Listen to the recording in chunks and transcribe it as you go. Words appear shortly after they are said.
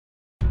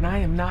And I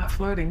am not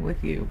flirting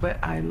with you,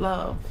 but I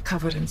love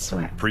covered in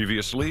sweat.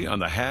 Previously on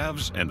The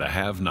Haves and the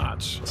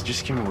Have-Nots.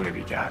 Just give me whatever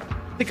you got.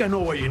 I think I know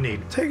what you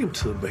need. Take him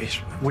to the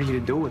basement. What are you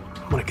gonna do with him?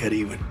 I'm gonna get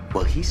even.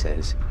 Well, he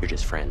says you're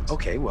just friends.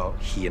 Okay, well,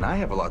 he and I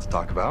have a lot to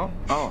talk about.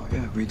 Oh,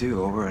 yeah, we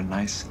do, over a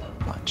nice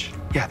lunch.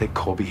 Yeah, that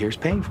Colby here's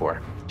paying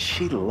for.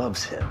 She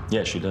loves him.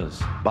 Yeah, she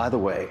does. By the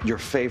way, your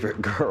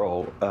favorite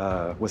girl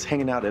was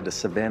hanging out at a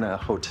Savannah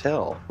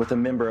hotel with a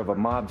member of a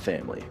mob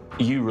family.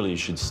 You really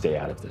should stay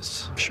out of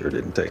this. Sure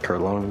didn't take her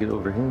long to get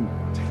over him.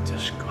 Take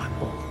this gun.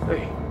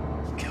 Hey.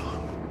 Kill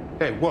him.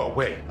 Hey, whoa,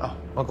 wait. Oh,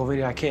 Uncle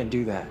Vinny, I can't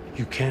do that.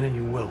 You can and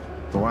you will.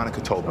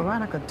 Veronica told me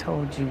Veronica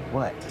told you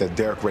what? that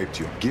Derek raped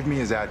you. Give me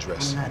his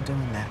address. I'm not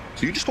doing that.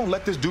 So you just gonna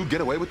let this dude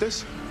get away with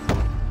this?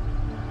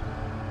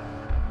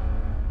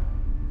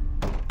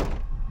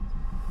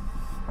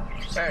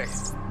 Hey.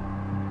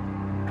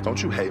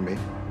 Don't you hate me?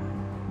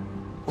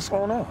 What's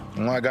going on?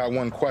 Well, I got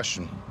one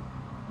question.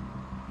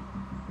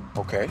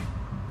 Okay.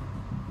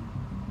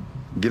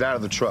 Get out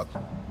of the truck.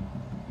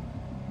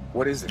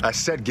 What is it? I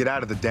said get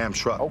out of the damn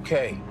truck.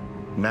 Okay.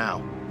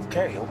 Now.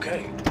 Okay,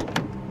 okay.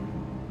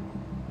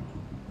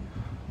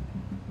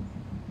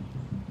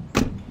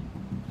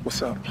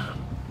 What's up?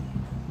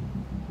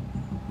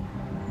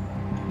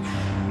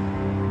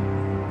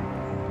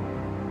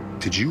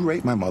 Did you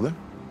rape my mother?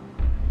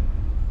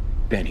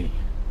 Benny.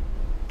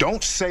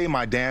 Don't say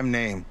my damn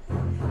name.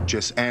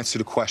 Just answer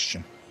the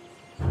question.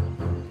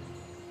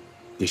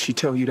 Did she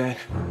tell you that?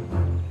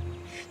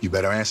 You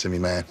better answer me,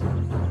 man.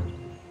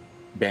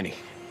 Benny.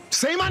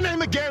 Say my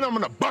name again, I'm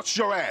gonna bust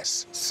your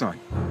ass. Son.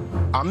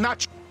 I'm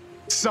not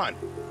your son.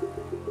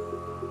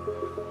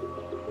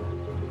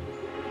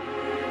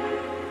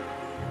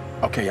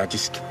 Okay,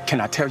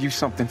 can I tell you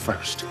something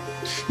first?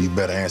 You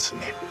better answer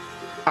me.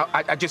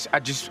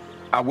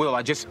 I will.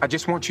 I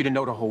just want you to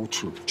know the whole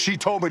truth. She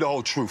told me the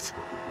whole truth.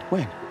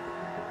 When?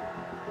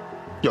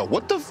 Yo,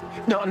 what the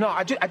No,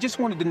 I just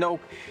wanted to know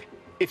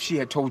if she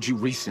had told you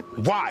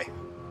recently. Why?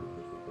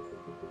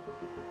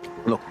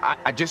 Look,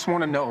 I just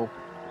want to know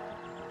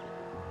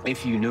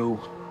if you knew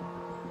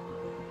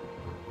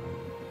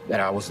that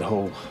I was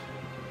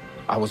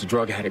a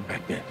drug addict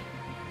back then.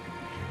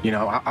 You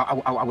know,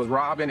 I was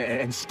robbing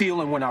and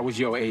stealing when I was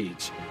your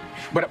age.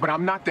 But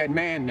I'm not that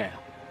man now.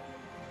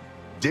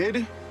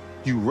 Did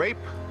you rape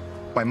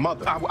my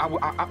mother?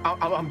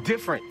 I'm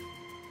different.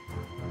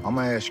 I'm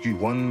gonna ask you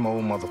one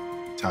more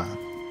time.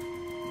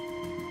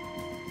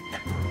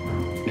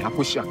 I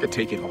wish I could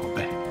take it all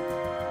back.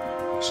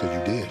 So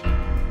you did?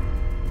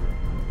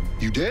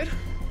 You did?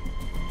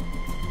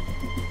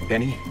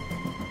 Benny?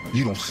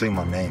 You don't say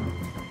my name.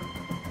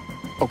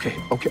 Okay.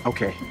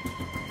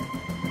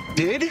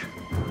 Did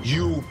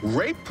you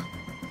rape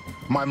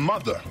my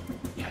mother?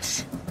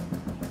 Yes.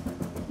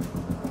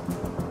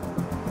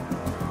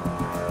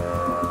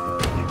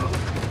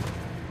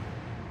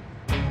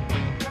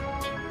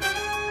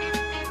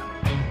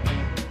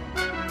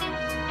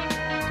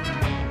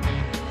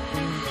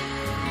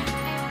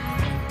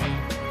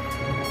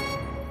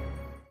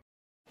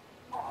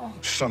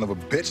 Son of a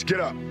bitch, get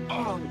up.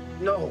 Oh,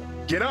 no.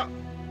 Get up.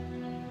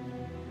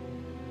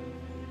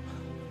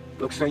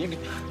 Look, son,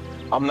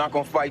 I'm not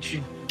gonna fight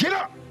you. Get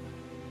up.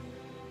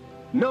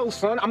 No,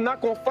 son, I'm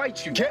not gonna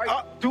fight you. Get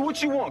up. Do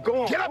what you want.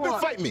 Go on. Get up and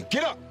fight me.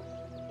 Get up.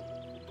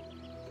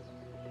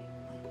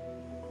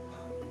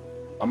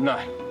 I'm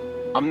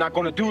not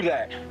gonna do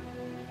that.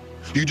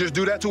 You just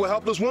do that to a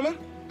helpless woman?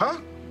 Huh?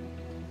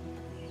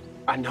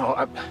 I know.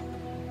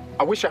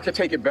 I wish I could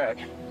take it back.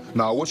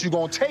 Now, what you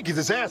gonna take is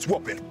his ass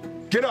whooping.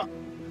 Get up.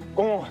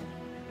 Go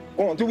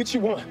on, do what you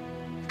want.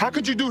 How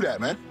could you do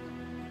that, man?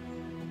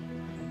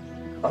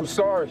 I'm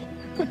sorry.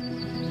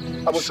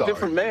 I was a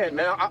different man,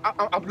 man.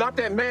 I'm not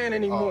that man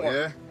anymore. Oh,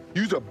 yeah?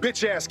 You's a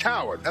bitch-ass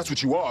coward. That's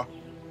what you are.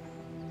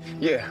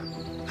 Yeah,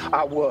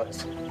 I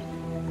was.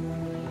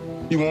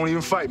 You won't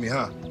even fight me,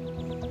 huh?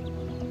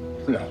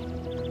 No,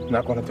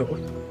 not gonna do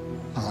it.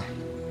 Uh-huh.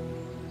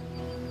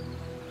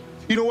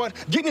 You know what?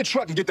 Get in your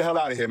truck and get the hell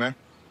out of here, man.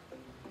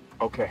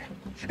 Okay.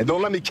 And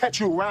don't let me catch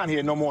you around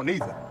here no more,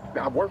 neither.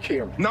 I work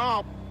here.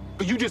 No,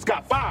 you just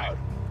got fired.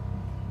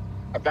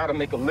 I gotta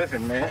make a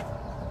living, man.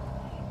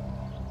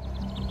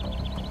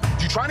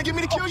 You trying to get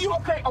me to kill you?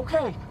 Okay.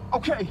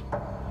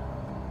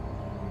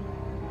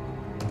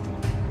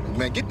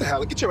 Man,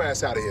 get your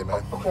ass out of here,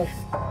 man. Okay.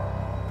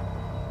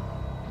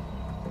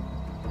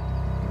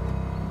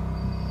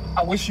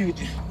 I wish you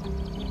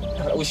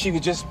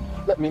would just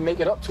let me make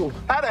it up to her.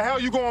 How the hell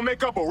you gonna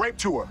make up a rape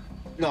to her?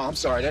 No, I'm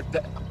sorry.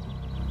 That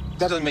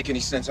doesn't make any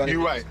sense. You're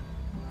right.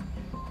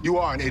 You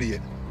are an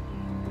idiot.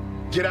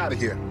 Get out of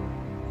here.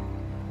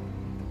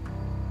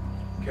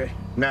 Okay.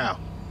 Now.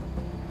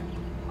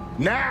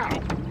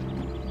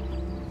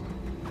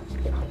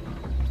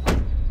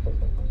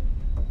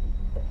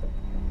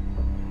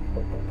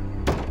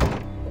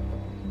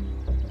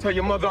 Tell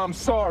your mother I'm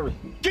sorry.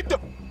 Get the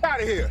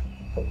out of here.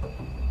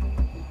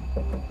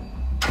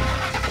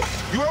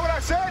 You heard what I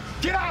said?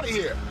 Get out of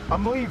here.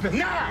 I'm leaving.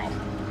 Now.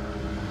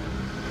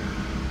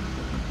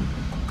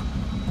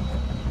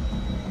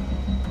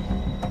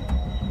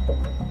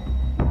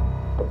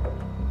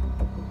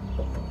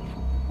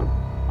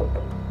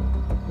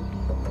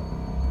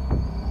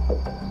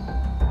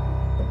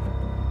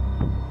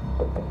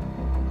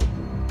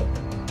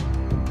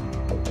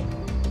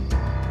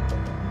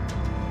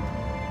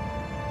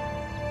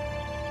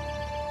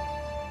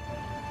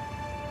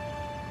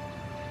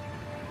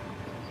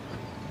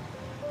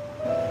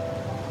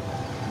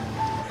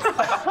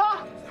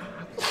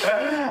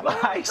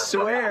 I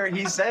swear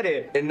he said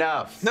it.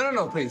 Enough.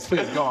 No, please,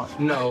 go on.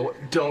 No,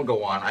 don't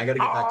go on. I gotta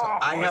get back to.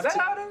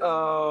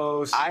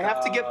 I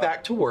have to get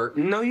back to work.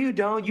 No, you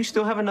don't. You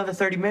still have another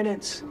 30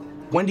 minutes.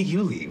 When do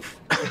you leave?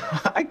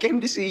 I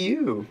came to see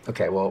you.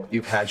 Okay, well,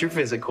 you've had your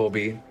visit,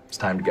 Colby. It's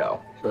time to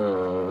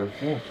go.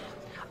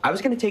 I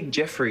was gonna take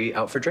Jeffrey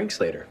out for drinks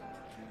later.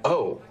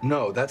 Oh,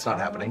 no, that's not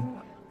happening.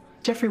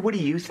 Jeffrey, what do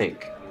you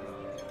think?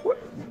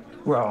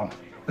 Well,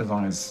 as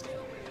long as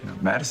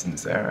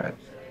Madison's there.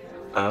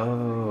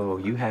 Oh,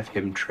 you have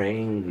him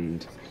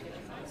trained.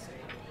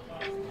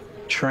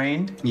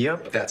 Trained?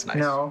 Yep. That's nice.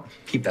 No.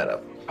 Keep that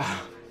up.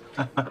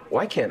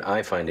 Why can't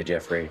I find a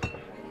Jeffrey?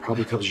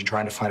 Probably because you're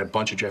trying to find a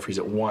bunch of Jeffreys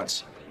at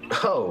once.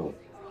 Oh,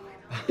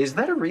 is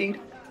that a read?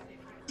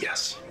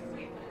 Yes.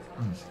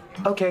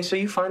 Okay, so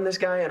you find this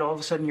guy and all of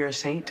a sudden you're a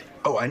saint?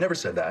 Oh, I never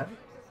said that.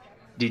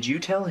 Did you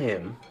tell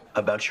him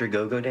about your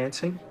go-go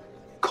dancing?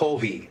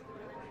 Colby.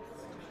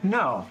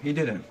 No, he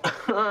didn't.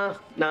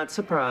 Not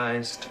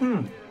surprised.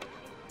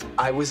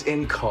 I was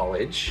in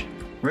college.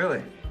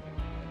 Really?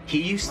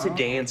 He used to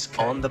dance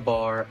on the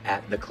bar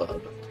at the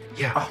club.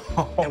 Yeah.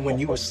 And when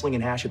you were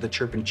slinging hash at the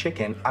Chirpin'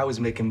 Chicken, I was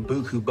making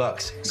buku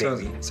bucks,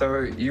 baby.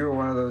 So you were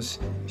one of those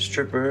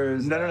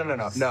strippers?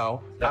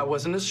 No, I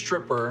wasn't a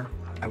stripper.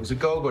 I was a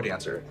go-go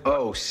dancer.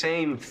 Oh,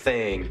 same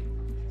thing.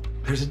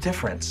 There's a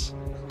difference.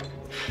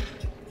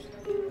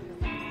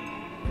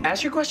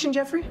 Ask your question,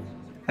 Jeffrey.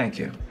 Thank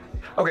you.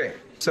 Okay,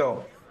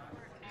 so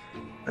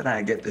then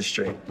I get this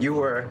straight. You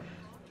were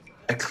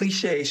a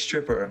cliche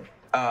stripper,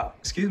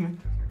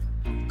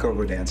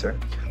 go-go dancer,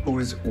 who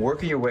was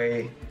working your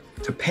way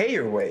to pay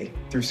your way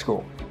through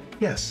school.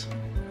 Yes.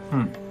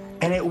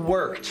 And it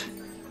worked.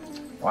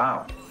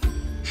 Wow.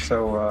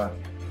 So,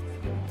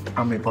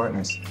 how many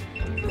partners?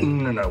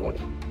 No,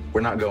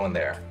 we're not going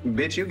there.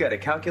 Bitch, you got a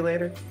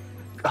calculator?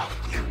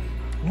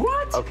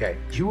 What? Okay,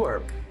 you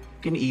are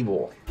fucking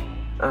evil.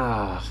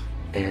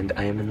 And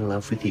I am in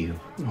love with you.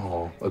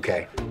 Oh,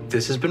 okay.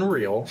 This has been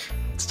real.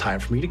 It's time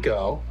for me to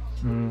go.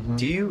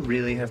 Do you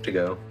really have to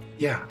go?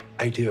 Yeah,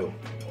 I do.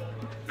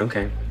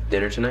 Okay.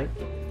 Dinner tonight?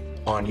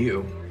 On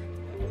you.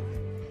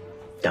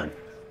 Done.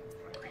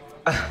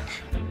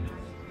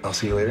 I'll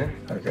see you later.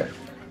 Okay.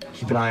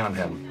 Keep an eye on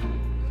him.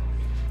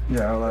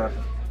 Yeah, I'll,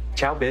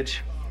 Ciao, bitch.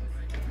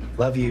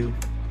 Love you.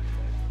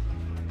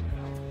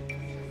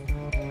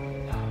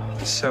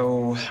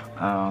 So,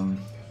 I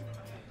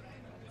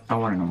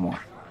want to know more.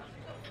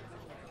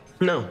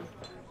 No.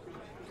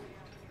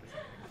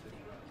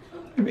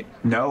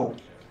 No.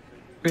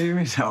 What do you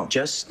mean no?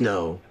 Just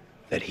know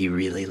that he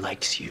really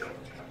likes you.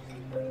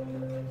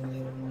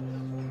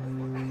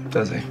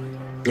 Does he?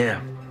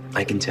 Yeah,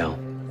 I can tell.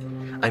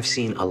 I've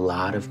seen a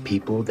lot of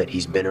people that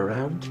he's been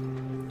around,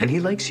 and he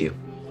likes you.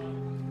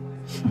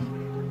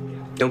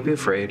 Don't be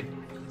afraid.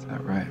 Is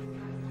that right?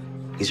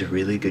 He's a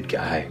really good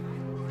guy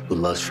who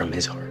loves from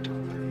his heart.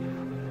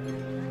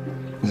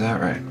 Is that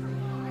right?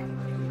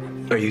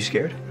 Are you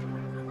scared?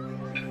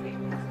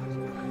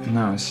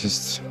 No, it's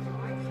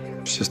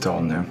just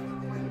all new.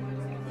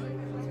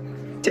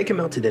 Take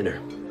him out to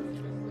dinner.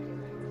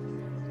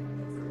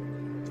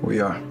 We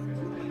are.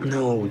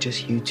 No,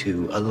 just you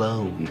two,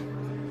 alone.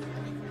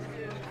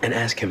 And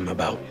ask him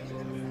about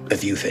a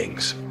few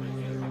things.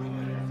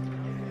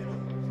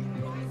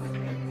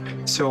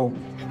 So,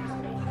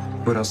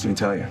 what else did he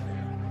tell you?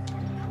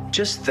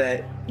 Just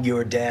that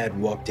your dad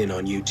walked in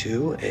on you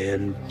two,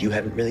 and you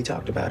haven't really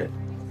talked about it.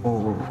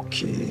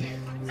 Okay.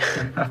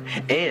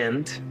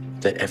 And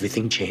that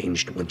everything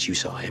changed once you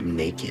saw him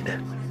naked.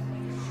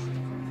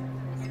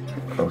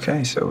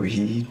 Okay, so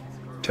he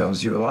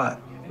tells you a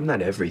lot.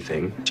 Not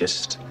everything,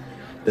 just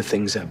the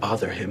things that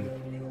bother him.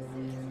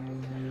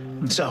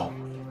 So,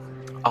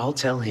 I'll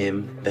tell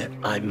him that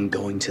I'm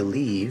going to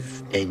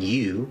leave, and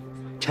you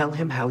tell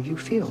him how you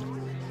feel.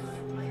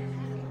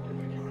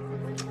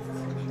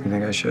 You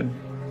think I should?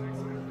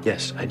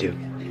 Yes, I do.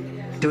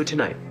 Do it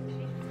tonight.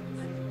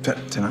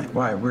 Tonight?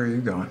 Why? Where are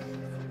you going?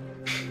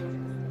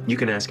 You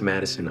can ask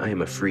Madison. I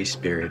am a free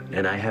spirit,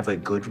 and I have a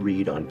good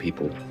read on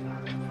people.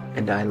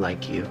 And I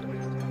like you.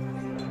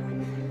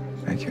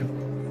 Thank you.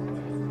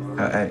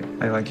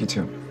 I like you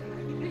too.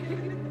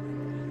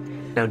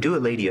 Now do a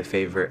lady a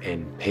favor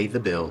and pay the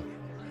bill.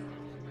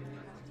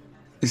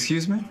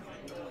 Excuse me?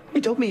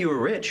 You told me you were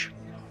rich.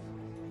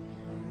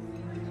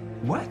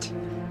 What?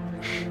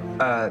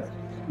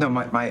 No,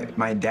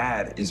 my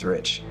dad is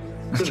rich.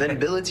 So then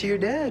bill it to your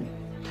dad.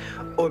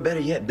 Or better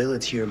yet, bill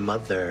it to your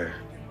mother.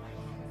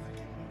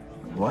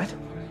 What?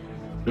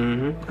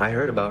 I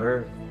heard about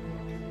her.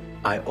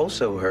 I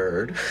also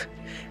heard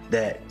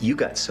that you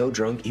got so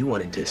drunk you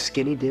wanted to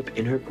skinny dip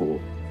in her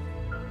pool.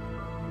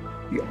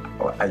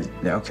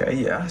 Okay,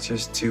 yeah,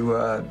 just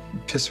to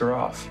piss her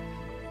off.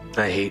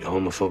 I hate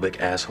homophobic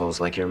assholes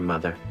like your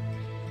mother.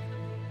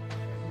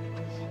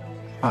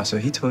 Oh, so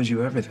he told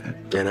you everything.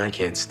 And I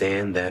can't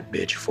stand that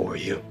bitch for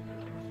you.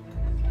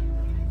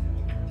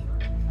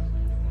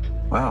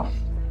 Wow.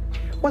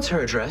 What's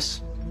her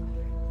address?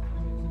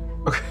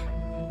 Okay.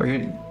 Well,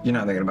 you're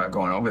not thinking about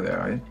going over there,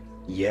 are you?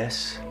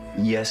 Yes,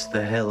 Yes,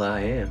 the hell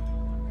I am.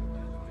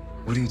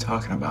 What are you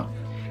talking about?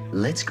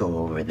 Let's go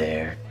over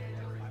there,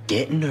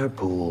 get in her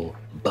pool,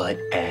 butt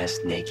ass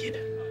naked.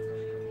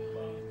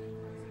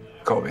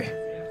 Colby.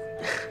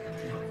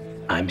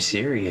 I'm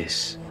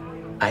serious.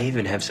 I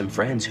even have some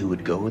friends who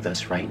would go with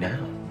us right now.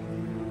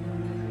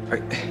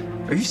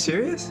 Are you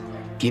serious?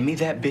 Give me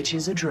that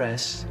bitch's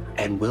address,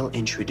 and we'll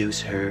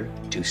introduce her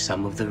to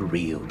some of the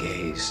real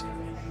gays.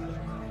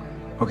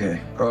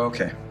 Okay. Oh,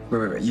 okay.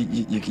 Wait.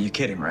 You're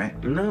kidding,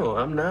 right? No,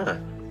 I'm not.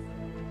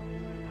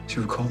 She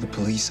would call the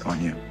police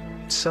on you.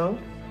 So,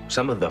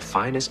 some of the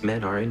finest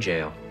men are in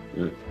jail.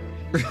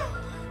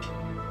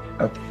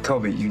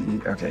 Colby, you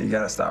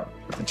gotta stop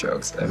with the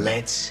jokes.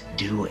 Let's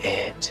do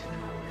it.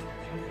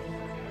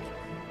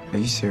 Are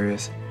you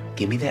serious?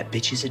 Give me that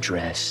bitch's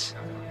address.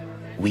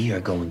 We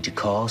are going to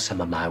call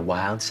some of my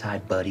wild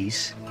side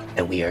buddies,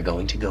 and we are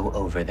going to go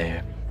over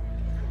there.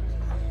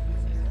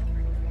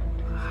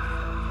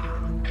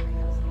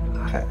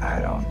 I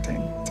don't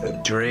think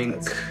that...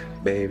 Drink,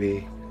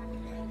 baby.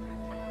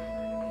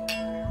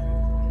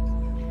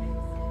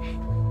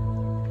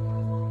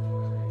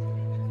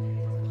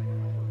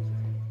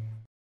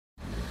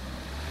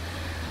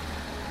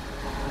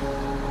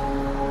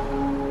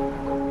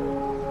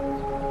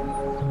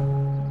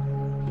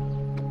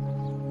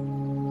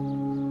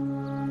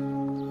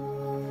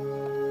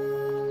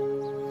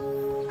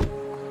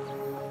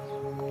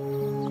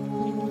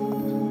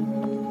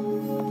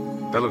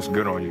 That looks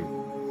good on you.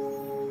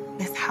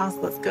 This house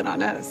looks good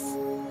on us.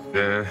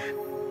 Yeah.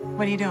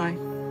 What are you doing?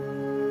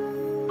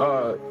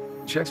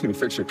 She asked me to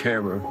fix your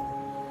camera.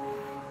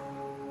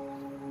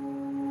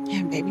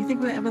 Yeah, baby, you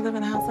think we'll ever live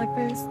in a house like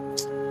this?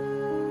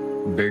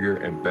 Bigger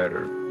and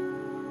better.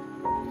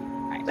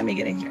 All right, let me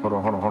get in here. Hold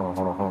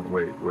on.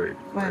 Wait.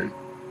 What?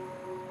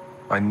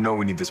 I know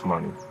we need this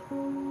money.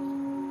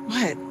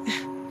 What?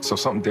 So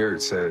something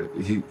Derek said.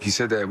 He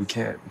said that we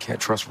can't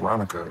trust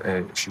Veronica,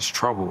 and she's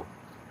trouble.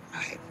 All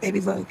right, baby,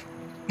 look.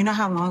 You know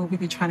how long we've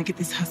been trying to get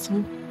this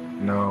hustle?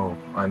 No,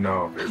 I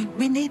know.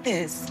 We need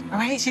this, all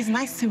right? She's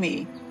nice to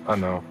me. I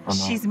know.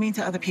 She's mean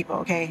to other people,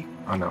 okay?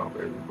 I know,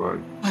 baby, but...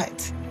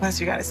 What? What else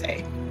you gotta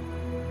say?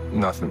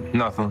 Nothing.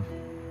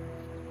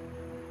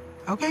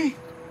 Okay.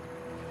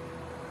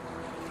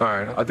 All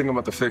right, I think I'm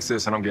about to fix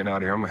this, and I'm getting out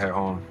of here. I'm gonna head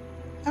home.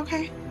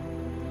 Okay.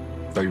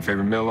 Got your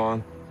favorite meal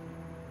on?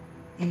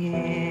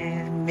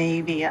 And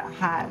maybe a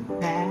hot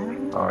bath.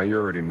 Oh, you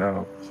already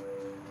know.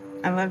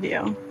 I love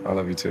you. I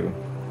love you, too.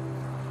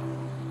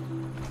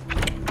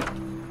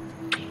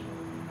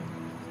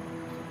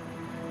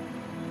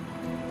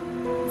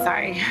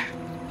 Sorry.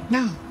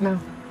 No.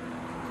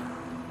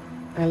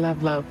 I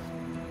love love.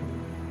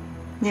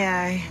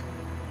 Yeah,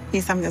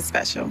 he's something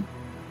special.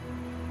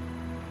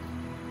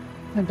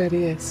 I bet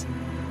he is.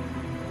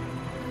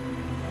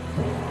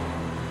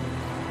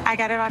 I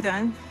got it all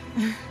done.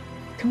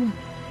 Come on.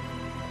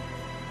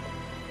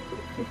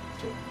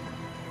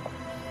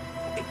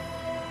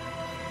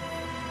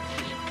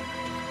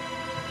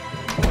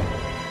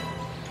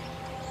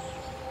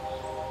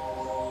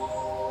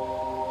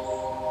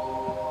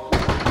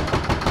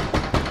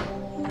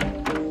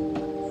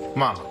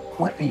 Mom.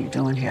 What are you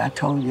doing here? I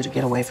told you to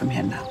get away from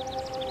him now.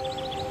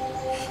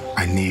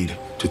 I need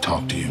to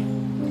talk to you.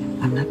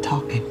 I'm not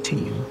talking to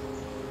you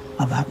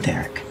about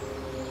Derek.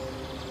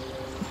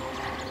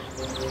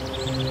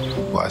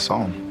 Well, I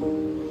saw him.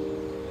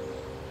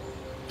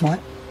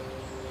 What?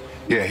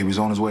 Yeah, he was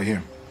on his way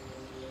here.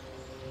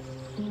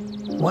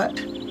 What?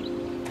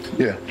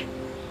 Yeah.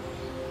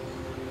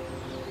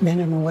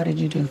 Benjamin, what did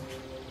you do?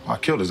 I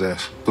killed his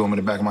ass. Threw him in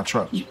the back of my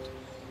truck.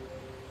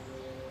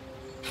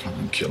 I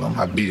didn't kill him.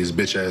 I beat his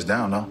bitch ass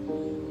down, though.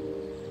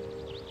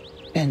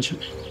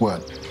 Benjamin.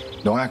 What?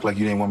 Don't act like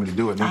you didn't want me to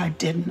do it. I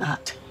did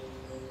not.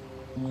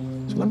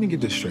 So let me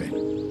get this straight.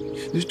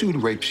 This dude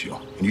rapes you,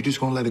 and you just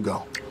gonna let it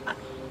go?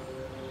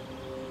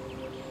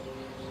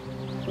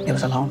 It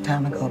was a long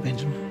time ago,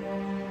 Benjamin.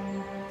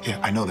 Yeah,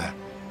 I know that.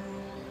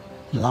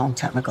 A long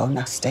time ago.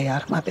 Now stay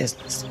out of my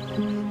business.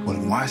 Well,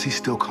 then why is he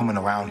still coming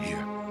around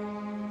here?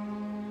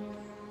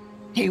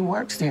 He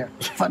works here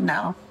for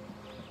now.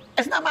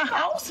 It's not my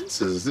house.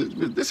 This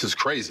is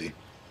crazy.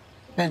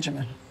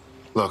 Benjamin.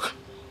 Look,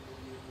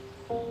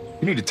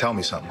 you need to tell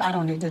me something. I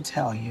don't need to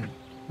tell you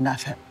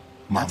nothing.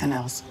 Mama. Nothing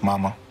else.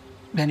 Mama.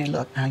 Benny,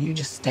 look, now you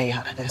just stay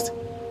out of this.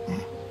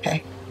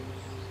 Okay?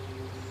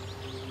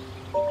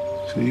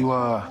 So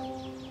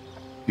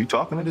you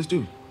talking to this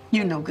dude?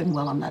 You know good and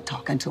well I'm not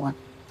talking to him.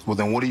 Well,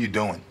 then what are you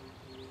doing?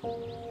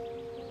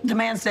 The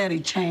man said he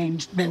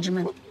changed,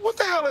 Benjamin. What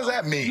the hell does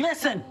that mean?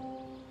 Listen.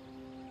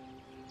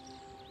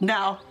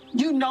 Now,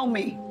 you know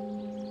me.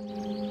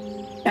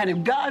 And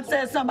if God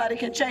says somebody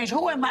can change,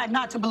 who am I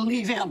not to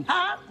believe him,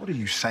 huh? What are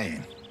you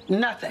saying?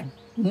 Nothing.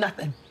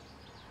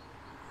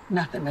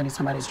 Benny,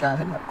 somebody's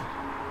driving up.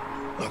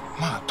 Look,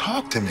 Ma,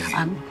 talk to me.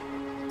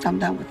 I'm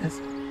done with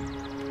this.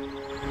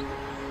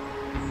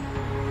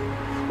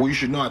 Well, you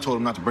should know I told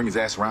him not to bring his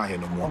ass around here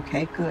no more.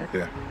 Okay, good.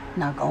 Yeah.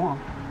 Now go on.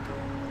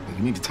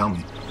 You need to tell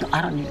me. No,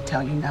 I don't need to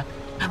tell you nothing.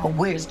 Oh,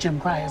 where's Jim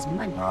Cryer's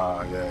money?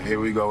 Ah, yeah, here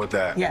we go with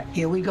that. Yeah,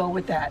 here we go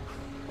with that.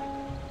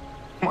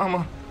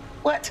 Mama,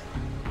 What?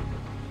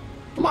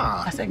 come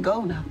on. I said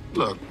go now.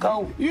 Look,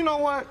 Go. you know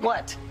what?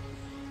 What?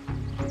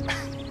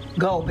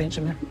 Go,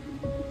 Benjamin.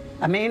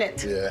 I mean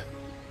it. Yeah.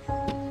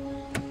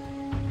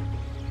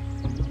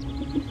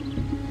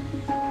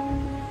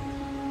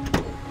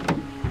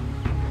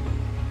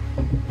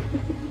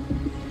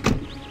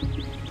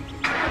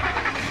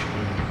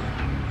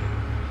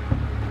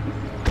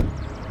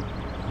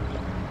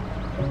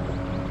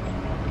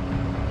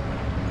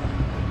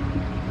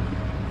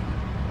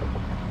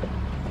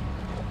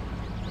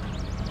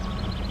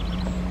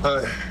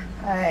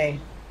 Hey,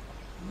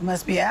 you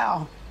must be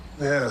Al.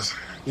 Yes,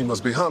 you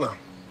must be Hannah.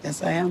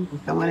 Yes, I am.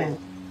 Come on in.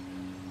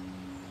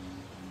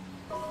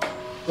 Oh,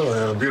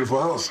 yeah, a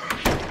beautiful house.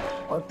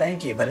 Well,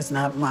 thank you, but it's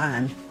not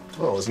mine.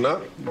 Oh, it's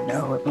not?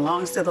 No, it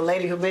belongs to the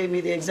lady who made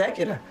me the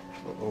executor.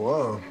 Oh,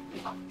 wow.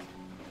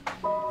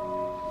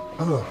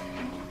 Oh.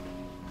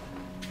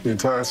 The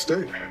entire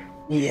estate?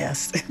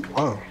 Yes.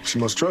 Wow, she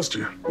must trust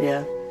you.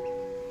 Yeah,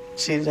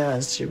 she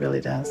does. She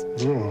really does.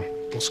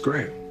 That's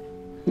great.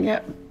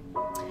 Yep.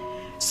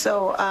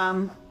 So,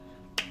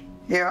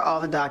 here are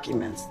all the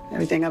documents.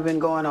 Everything I've been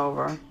going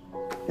over.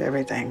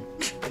 Everything.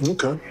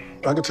 Okay.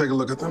 I can take a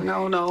look at them.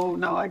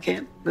 No, I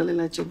can't really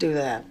let you do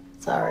that.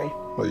 Sorry.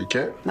 Well, you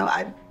can't? No,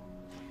 I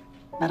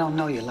don't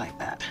know you like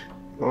that.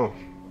 Oh,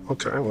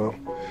 okay. Well,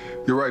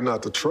 you're right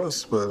not to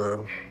trust,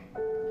 but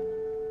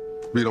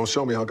if you don't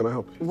show me, how can I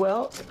help you?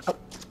 Well,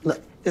 look,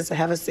 just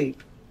have a seat.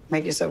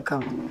 Make yourself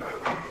comfortable.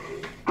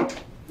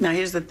 Now,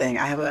 here's the thing.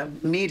 I have a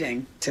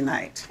meeting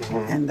tonight,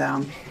 and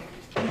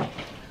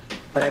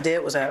what I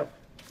did was I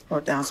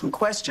wrote down some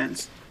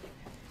questions.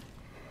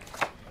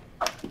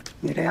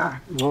 Here they are.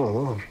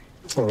 Oh,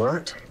 all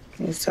right.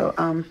 Okay, so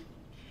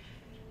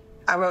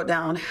I wrote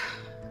down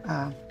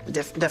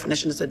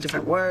definitions of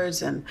different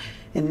words and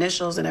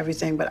initials and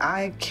everything, but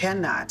I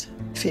cannot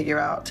figure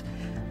out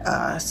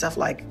stuff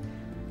like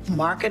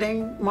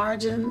marketing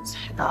margins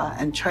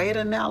and trade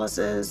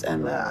analysis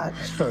and Yeah,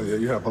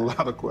 you have a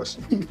lot of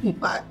questions.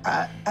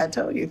 I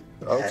told you.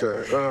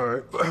 Okay, all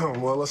right.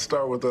 Well, let's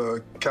start with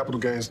capital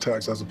gains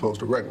tax as opposed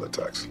to regular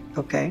tax.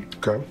 Okay.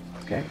 Okay?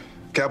 Okay.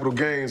 Capital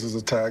gains is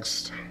a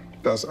tax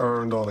that's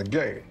earned on a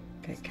gain.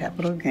 Okay,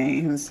 capital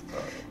gains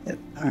that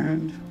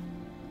earned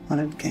on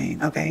a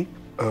gain. Okay.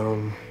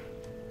 Oh,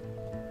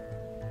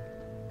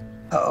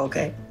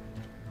 okay.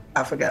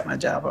 I forgot my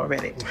job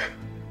already.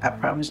 I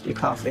promised you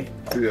coffee.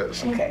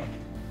 Yes. Okay.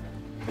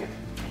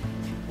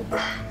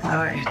 All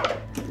right.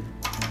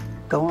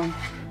 Go on.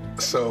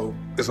 So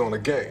it's on a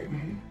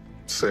gain.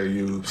 Say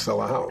you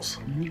sell a house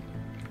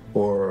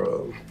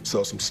or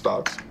sell some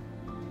stocks.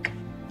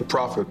 The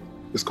profit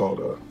is called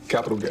a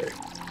capital gain.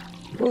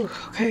 Ooh,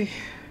 okay.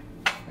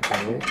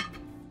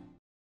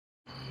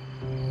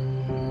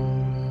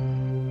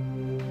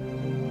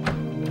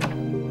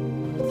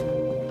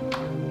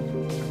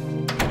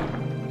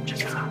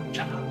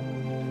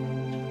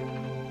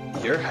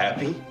 You're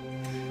happy?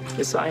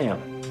 Yes, I am.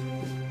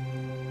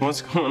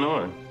 What's going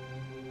on?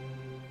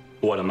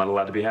 What, I'm not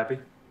allowed to be happy?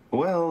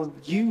 Well,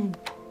 you...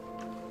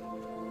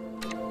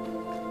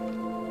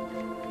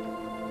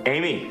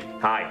 Amy,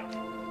 hi.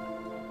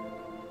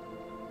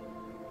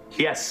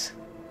 Yes,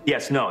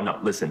 no,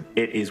 listen,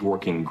 it is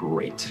working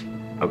great,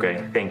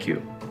 okay? Thank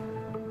you.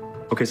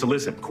 Okay, so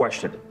listen,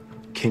 question.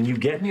 Can you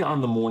get me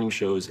on the morning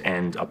shows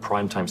and a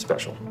primetime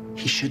special?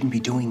 He shouldn't be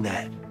doing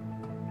that.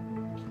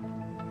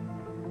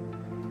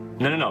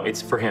 No,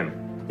 it's for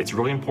him. It's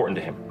really important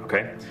to him,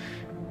 okay?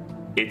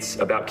 It's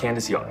about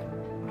Candace Young.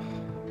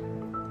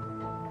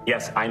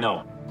 Yes, I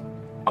know.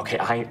 Okay,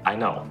 I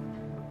know.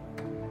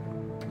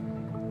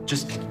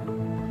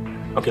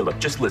 Okay, look,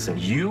 just listen.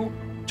 You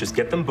just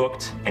get them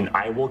booked, and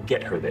I will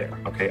get her there,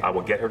 okay? I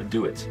will get her to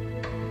do it.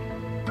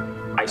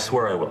 I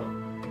swear I will.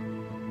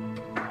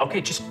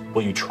 Okay,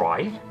 will you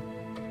try?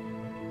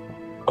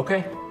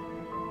 Okay.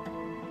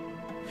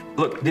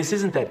 Look, this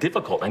isn't that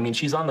difficult. I mean,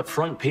 she's on the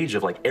front page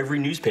of, like, every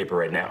newspaper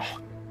right now.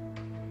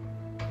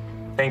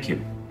 Thank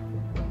you.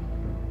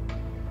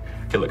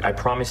 Okay, look, I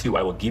promise you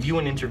I will give you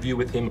an interview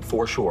with him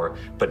for sure,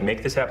 but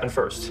make this happen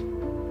first.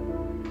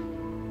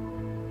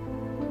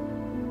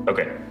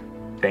 Okay,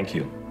 thank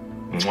you.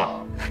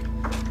 Mwah.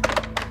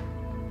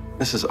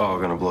 This is all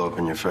gonna blow up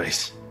in your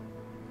face.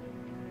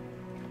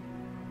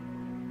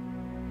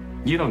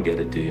 You don't get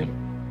it, do you?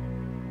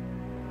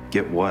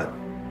 Get what?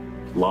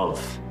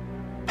 Love.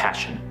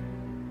 Passion.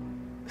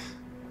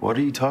 What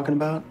are you talking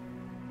about?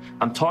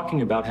 I'm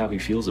talking about how he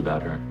feels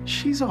about her.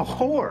 She's a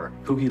whore.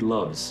 Who he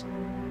loves.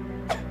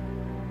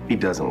 He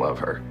doesn't love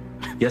her.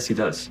 Yes, he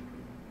does.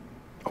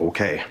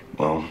 Okay,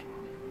 well...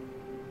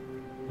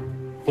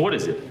 What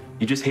is it?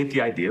 You just hate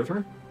the idea of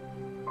her?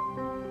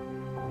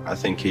 I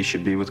think he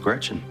should be with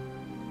Gretchen.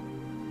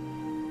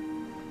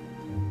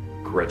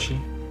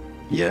 Gretchen?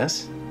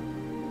 Yes?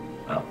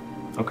 Oh,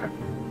 okay.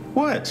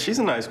 What? She's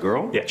a nice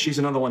girl. Yeah, she's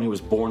another one who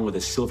was born with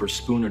a silver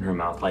spoon in her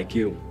mouth like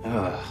you.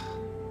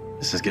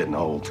 This is getting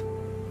old.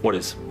 What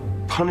is?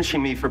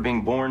 Punishing me for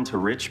being born to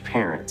rich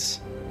parents.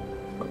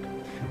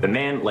 The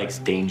man likes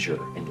danger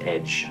and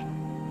edge.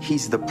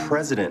 He's the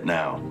president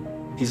now.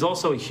 He's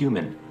also a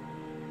human.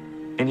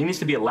 And he needs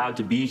to be allowed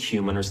to be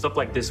human, or stuff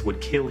like this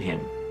would kill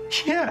him.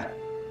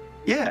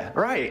 Yeah,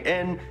 right.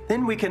 And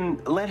then we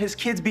can let his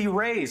kids be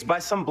raised by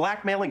some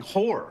blackmailing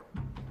whore.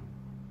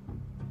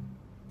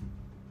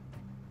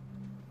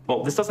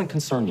 Well, this doesn't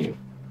concern you.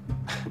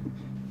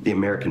 The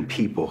American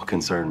people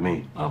concern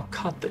me. Oh,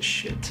 cut the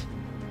shit.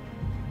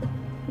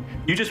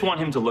 You just want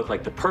him to look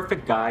like the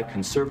perfect guy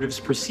conservatives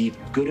perceive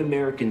good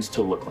Americans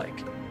to look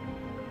like.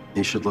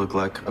 He should look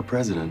like a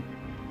president.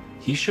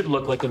 He should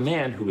look like a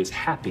man who is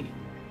happy.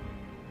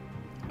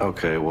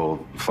 Okay,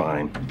 well,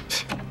 fine.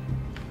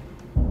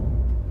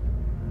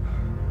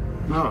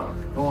 No,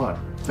 go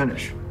on.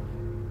 Finish.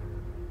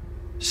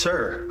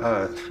 Sir,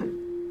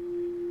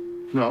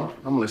 No,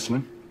 I'm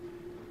listening.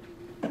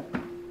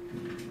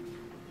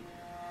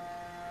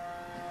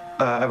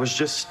 I was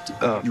just,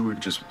 You were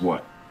just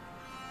what?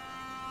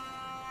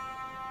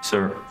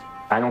 Sir,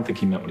 I don't think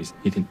he meant what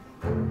he didn't.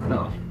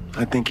 No,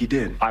 I think he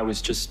did. I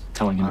was just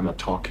telling him I'm about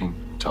talking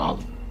to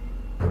Olive.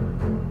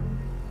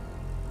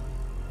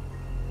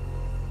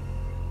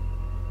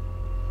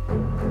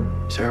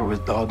 sir,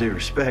 with all due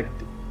respect,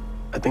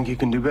 I think you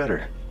can do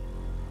better.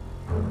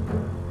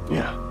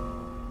 Yeah,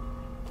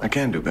 I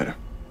can do better.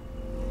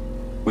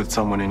 With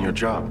someone in your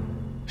job.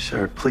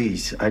 Sir,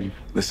 please,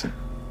 Listen,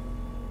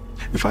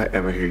 if I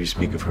ever hear you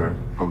speak of her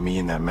or me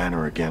in that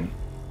manner again,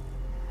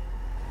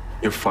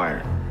 you're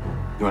fired.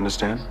 You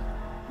understand?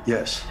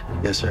 Yes,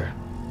 sir.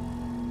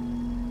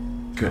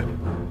 Good.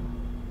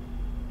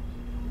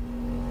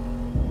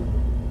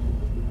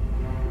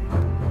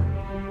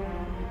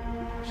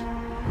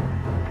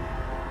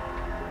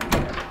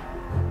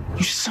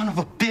 You son of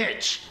a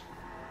bitch!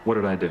 What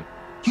did I do?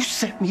 You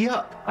set me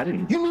up. I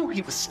didn't. You knew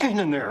he was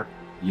standing there.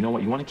 You know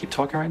what? You want to keep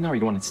talking right now, or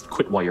you want to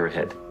quit while you're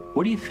ahead?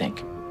 What do you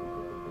think?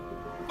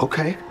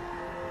 Okay.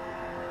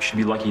 You should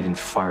be lucky he didn't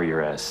fire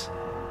your ass.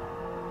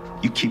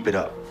 You keep it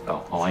up.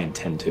 Oh, I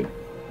intend to.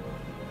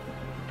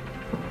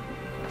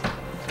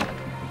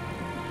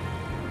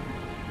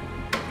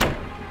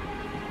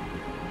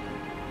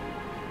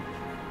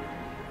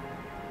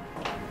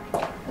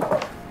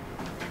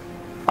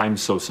 I'm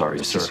so sorry,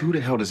 sir. Just who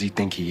the hell does he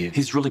think he is?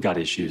 He's really got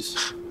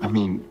issues. I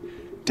mean,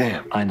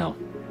 damn. I know.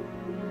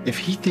 If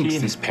he thinks He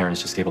and his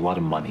parents just gave a lot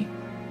of money.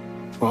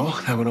 well,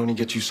 that would only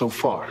get you so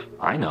far.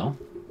 I know.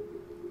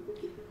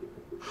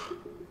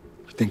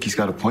 You think he's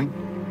got a point?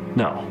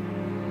 No.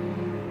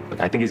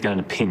 Look, I think he's got an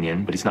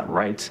opinion, but he's not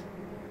right.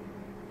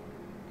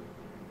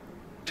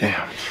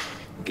 Damn.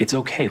 It's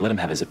okay. Let him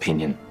have his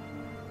opinion.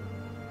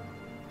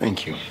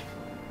 Thank you.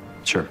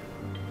 Sure.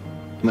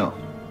 No.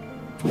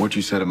 For what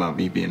you said about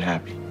me being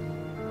happy.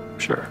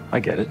 Sure. I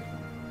get it.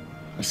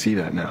 I see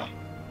that now.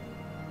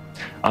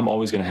 I'm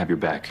always going to have your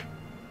back.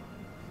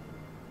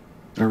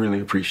 I really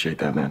appreciate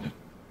that, Landon.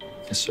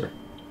 Yes, sir.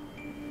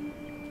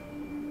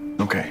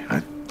 Okay, I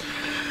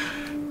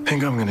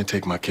think I'm gonna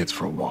take my kids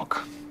for a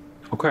walk.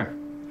 Okay.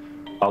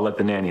 I'll let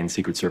the nanny and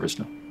Secret Service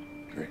know.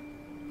 Great.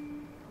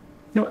 You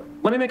know what?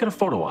 Let me make it a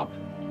photo op.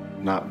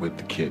 Not with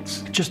the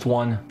kids. Just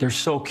one. They're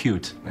so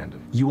cute.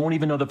 Landon. You won't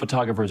even know the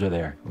photographers are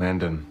there.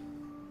 Landon.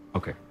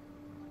 Okay.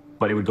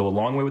 But it would go a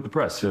long way with the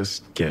press.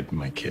 Just get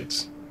my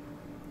kids.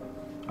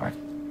 All right.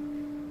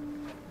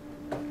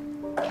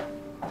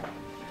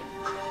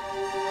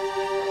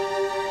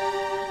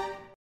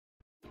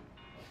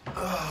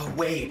 Oh,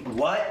 wait,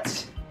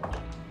 what?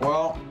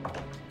 Well,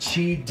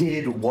 She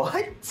did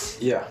what?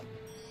 yeah.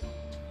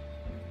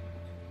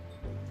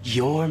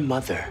 Your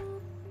mother.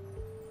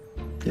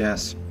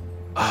 Yes.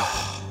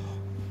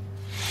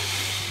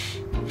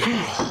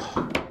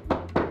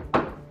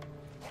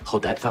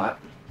 Hold that thought.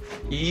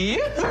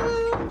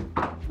 Yoo-hoo!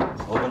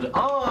 Hold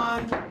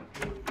on.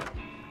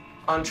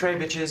 Entree,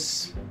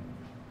 bitches.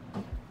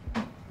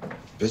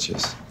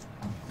 Bitches.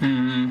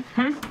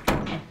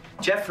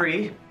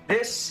 Jeffrey,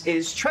 this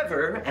is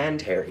Trevor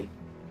and Harry.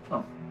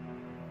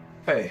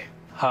 Hey.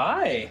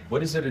 Hi.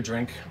 What is it, a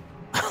drink?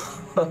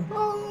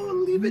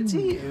 Oh, leave it to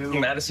you.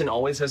 Madison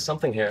always has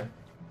something here.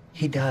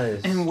 He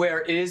does. And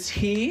where is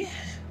he?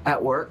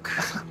 At work.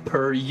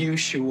 Per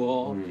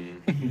usual.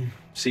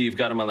 See, you've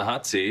got him on the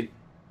hot seat.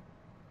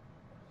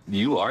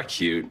 You are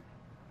cute.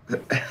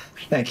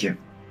 Thank you.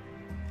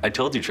 I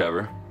told you,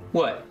 Trevor.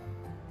 What?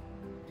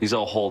 He's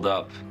all holed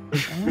up.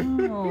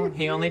 Oh,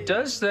 he only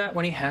does that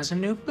when he has a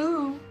new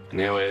boo.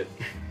 Knew it.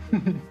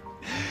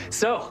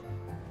 So,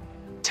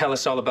 tell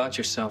us all about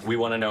yourself. We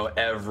want to know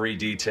every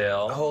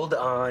detail. Hold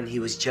on. He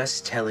was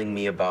just telling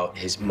me about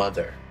his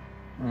mother.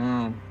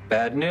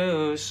 Bad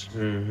news.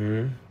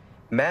 Mm-hmm.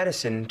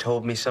 Madison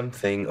told me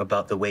something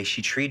about the way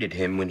she treated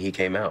him when he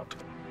came out.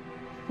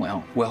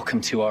 Well,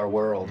 welcome to our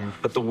world.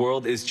 But the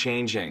world is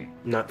changing.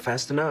 Not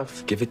fast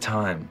enough. Give it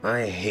time.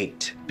 I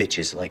hate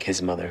bitches like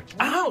his mother.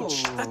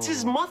 Ouch! That's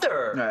his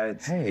mother!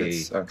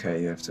 It's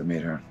okay. You have to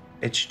meet her.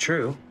 It's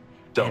true.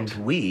 Don't.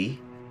 And we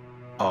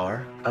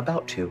are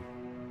about to.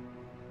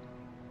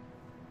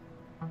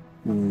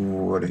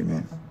 What do you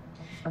mean?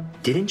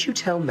 Didn't you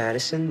tell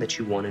Madison that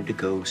you wanted to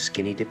go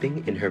skinny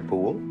dipping in her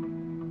pool?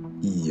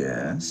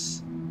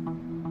 Yes.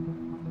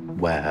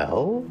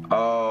 Well?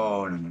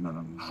 Oh,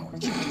 no. We can't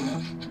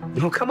do that.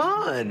 No, come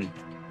on.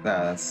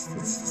 Nah,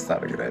 that's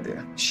not a good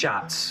idea.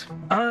 Shots.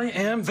 I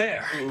am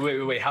there.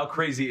 Wait. How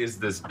crazy is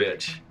this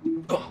bitch?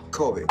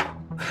 Colby.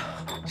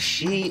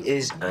 She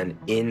is an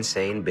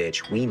insane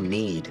bitch. We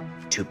need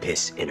to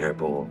piss in her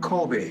bowl.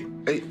 Colby,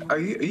 are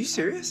you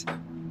serious?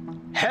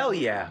 Hell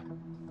yeah.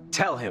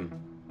 Tell him.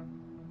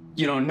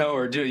 You don't know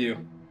her, do you?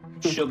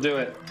 She'll do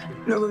it.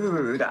 No,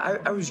 wait.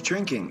 I was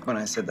drinking when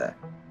I said that.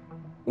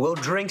 We'll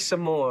drink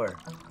some more.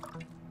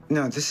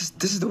 No, this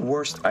is the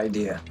worst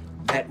idea.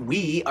 That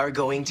we are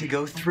going to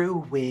go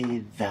through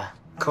with.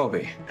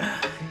 Colby.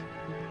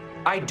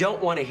 I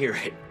don't want to hear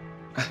it.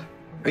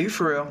 Are you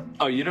for real?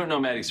 Oh, you don't know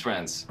Maddie's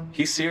friends.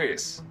 He's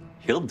serious.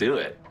 He'll do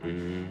it.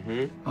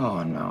 Mm-hmm.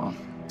 Oh, no.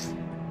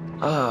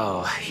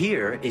 Oh,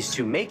 here is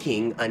to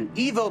making an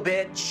evil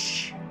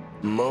bitch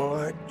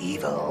more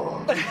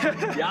evil.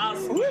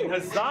 Yes,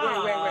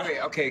 huzzah!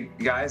 Wait. Okay,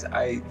 guys,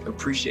 I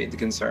appreciate the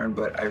concern,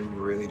 but I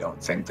really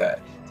don't think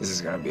that this is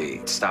gonna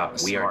be.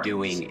 Stop. We are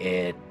doing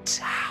it.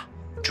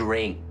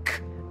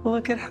 Drink.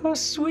 Look at how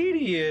sweet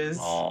he is.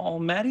 Oh,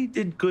 Maddie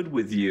did good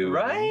with you.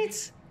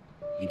 Right?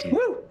 He did.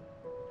 Woo!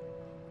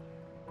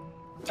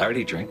 I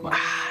already drank mine.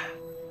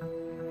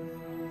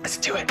 Let's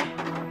do it.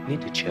 We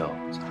need to chill.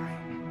 Sorry.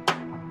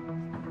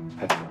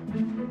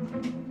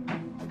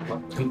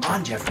 Come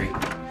on, Jeffrey.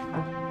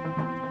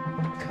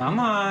 Come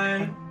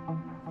on.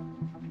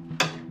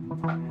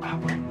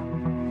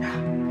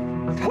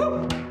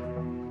 Woo!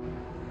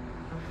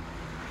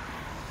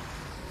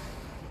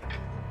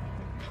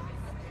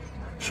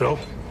 So?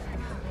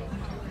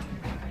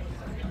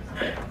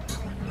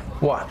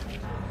 What?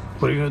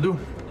 What are you gonna do?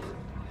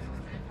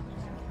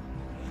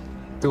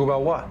 Do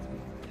about what?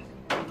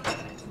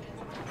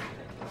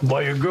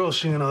 Why your girl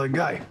seeing another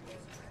guy?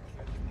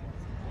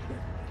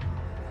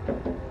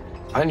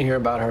 I didn't hear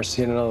about her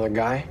seeing another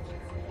guy.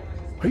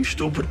 Are you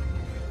stupid?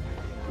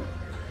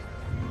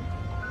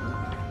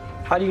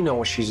 How do you know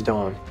what she's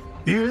doing?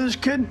 You hear this,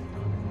 kid?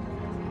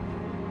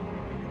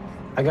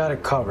 I got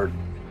it covered.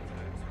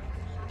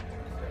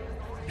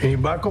 Any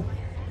backup?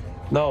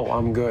 No,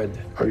 I'm good.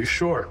 Are you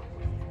sure?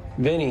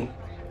 Vinny.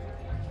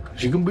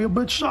 Because you can be a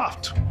bit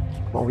soft.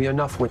 Well, we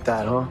enough with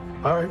that, huh?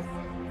 All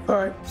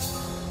right.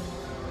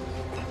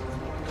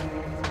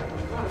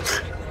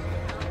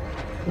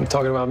 You're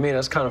talking about me.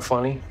 That's kind of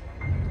funny.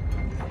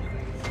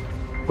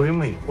 What do you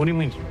mean? What do you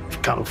mean it's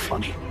kind of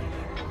funny?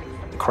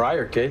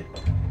 Crier, kid.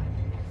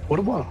 What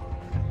about him?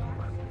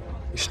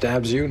 He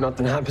stabs you,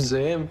 nothing happens to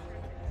him.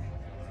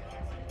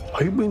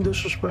 Are you being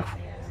disrespectful?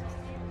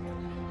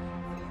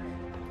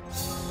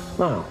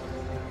 No,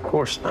 of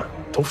course not.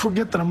 Don't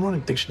forget that I'm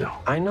running things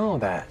now. I know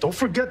that. Don't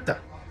forget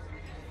that.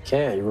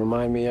 Can't. You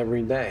remind me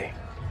every day.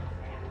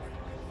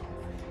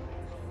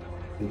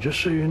 And just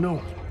so you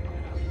know,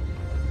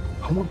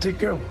 I'm gonna take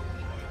care of him.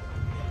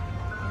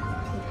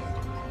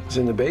 He's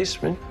in the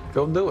basement.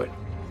 Go do it.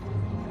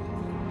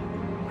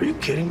 Are you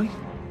kidding me?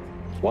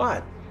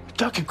 What? You're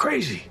talking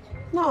crazy.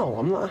 No,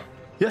 I'm not.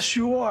 Yes,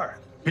 you are.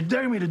 You're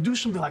daring me to do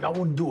something like I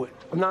wouldn't do it.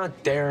 I'm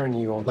not daring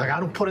you. Like I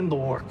don't put in the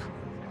work.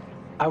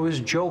 I was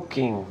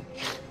joking.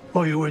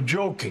 Oh, you were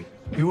joking.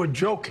 You were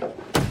joking.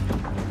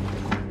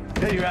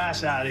 Get your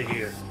ass out of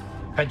here.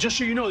 And just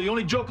so you know, the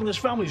only joke in this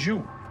family is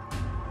you.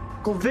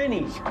 Go,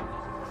 Vinny.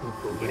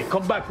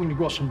 Come back when you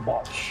grow some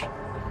balls.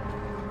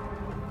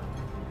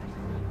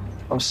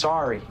 I'm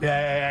sorry.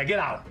 Yeah, get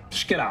out.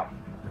 Just get out.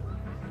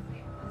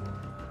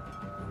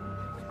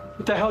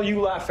 What the hell are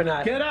you laughing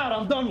at? Get out.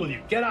 I'm done with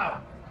you. Get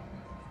out.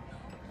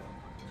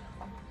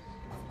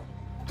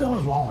 What the hell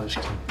is wrong with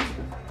this kid?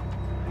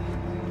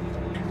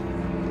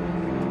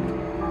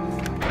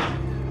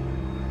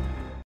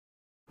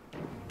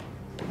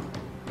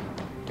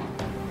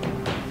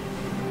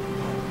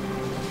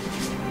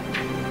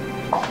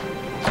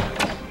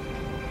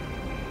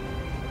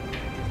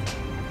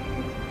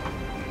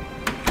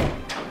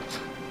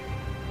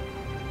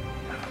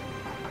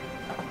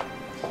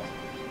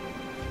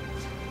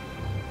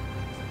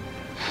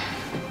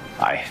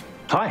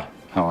 Hi.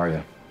 How are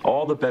you?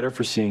 All the better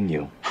for seeing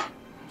you.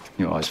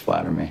 You always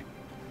flatter me.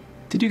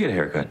 Did you get a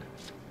haircut?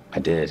 I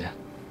did.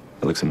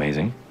 It looks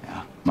amazing.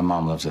 Yeah, my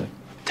mom loves it.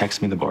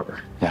 Text me the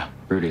barber. Yeah,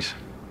 Rudy's.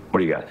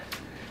 What do you got?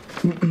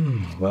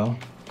 Well,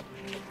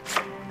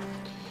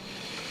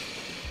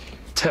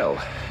 Tell.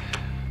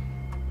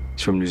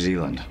 He's from New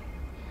Zealand.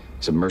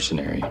 He's a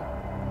mercenary.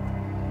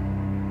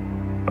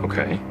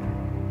 Okay.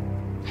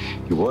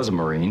 He was a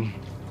Marine.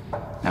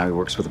 Now he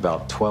works with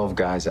about 12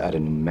 guys out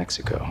of New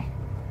Mexico.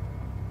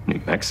 New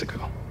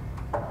Mexico?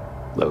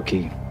 Low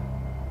key.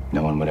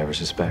 No one would ever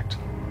suspect.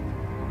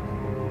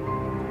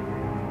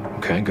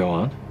 Okay, go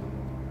on.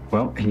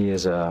 Well, he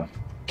is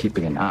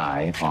keeping an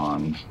eye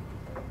on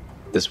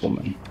this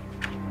woman.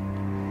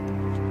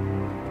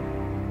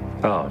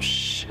 Oh,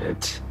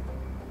 shit.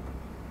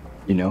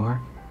 You know her?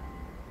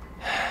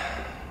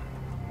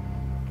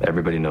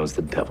 Everybody knows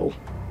the devil.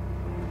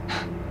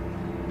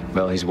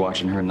 Well, he's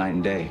watching her night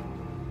and day.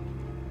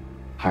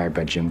 Hired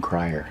by Jim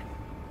Crier.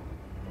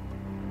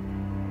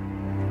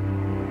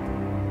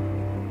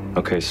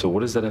 Okay, so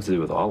what does that have to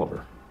do with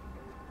Oliver?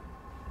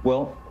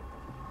 Well,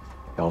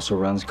 he also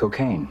runs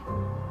cocaine.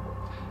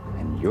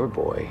 And your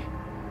boy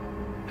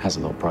has a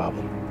little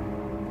problem.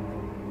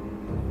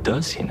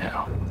 Does he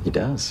now? He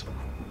does.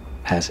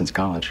 Has since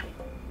college.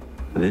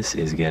 This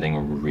is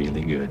getting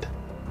really good.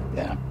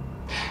 Yeah.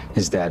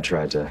 His dad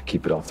tried to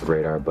keep it off the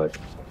radar, but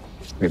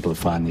we're able to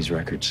find these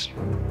records.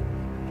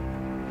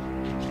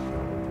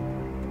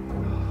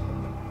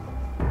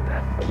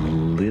 That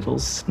little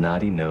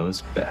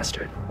snotty-nosed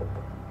bastard.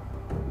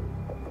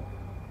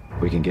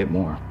 We can get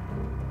more.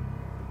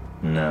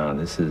 No,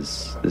 this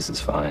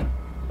is fine.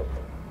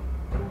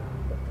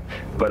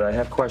 But I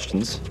have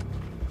questions.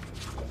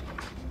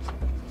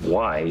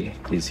 Why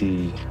is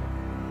he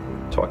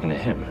talking to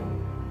him?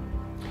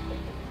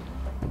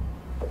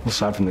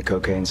 Aside from the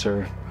cocaine,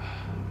 sir,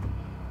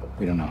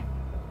 we don't know.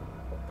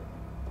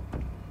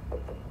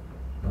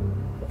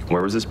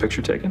 Where was this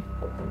picture taken?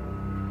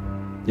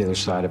 The other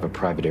side of a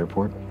private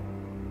airport.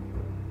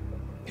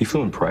 He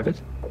flew in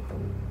private?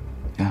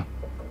 Yeah.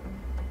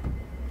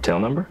 Tail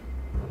number?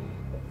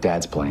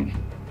 Dad's plane.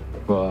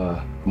 Well,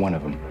 one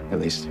of them, at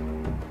least.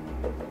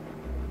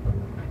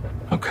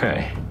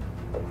 Okay.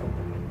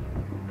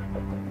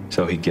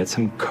 So he gets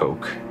him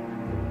coke.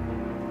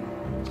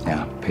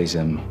 Yeah, pays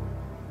him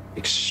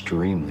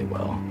extremely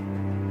well.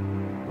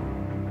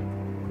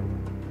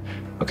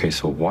 Okay,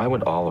 so why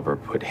would Oliver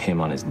put him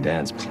on his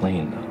dad's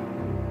plane, though?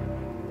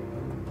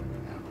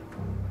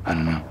 I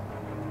don't know.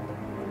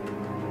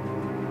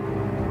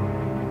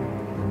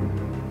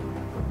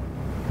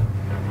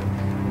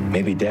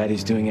 Maybe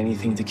Daddy's doing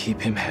anything to keep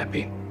him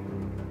happy.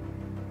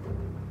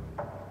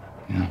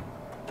 Yeah.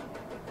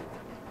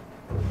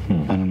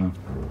 I don't know.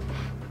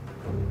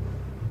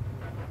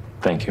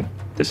 Thank you.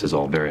 This is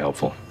all very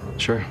helpful.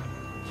 Sure.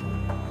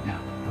 Yeah.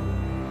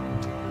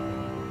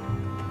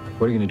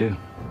 What are you gonna do?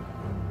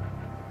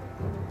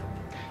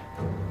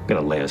 I'm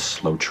gonna lay a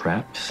slow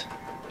trap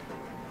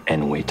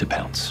and wait to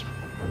pounce.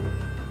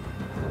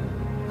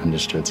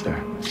 Understood,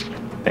 sir.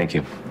 Thank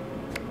you.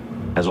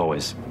 As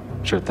always.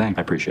 Sure thing.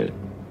 I appreciate it.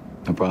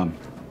 No problem.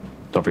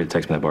 Don't forget to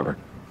text me that barber.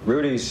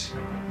 Rudy's.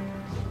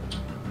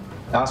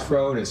 Ask for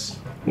Otis.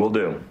 Will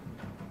do.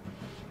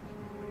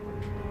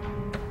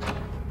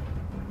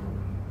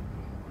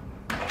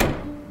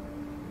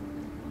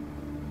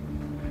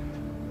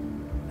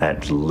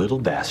 That little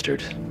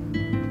bastard.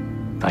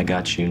 I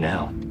got you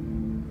now.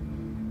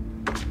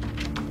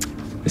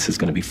 This is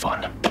gonna be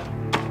fun.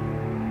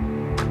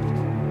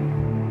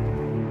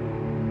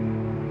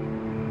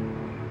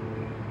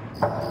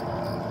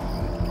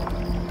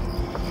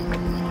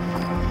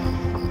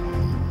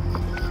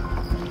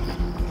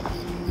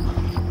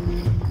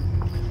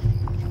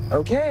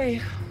 Okay,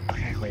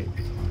 wait.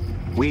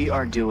 We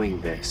are doing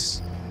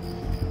this.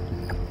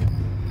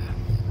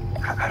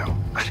 I don't.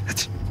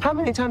 How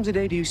many times a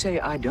day do you say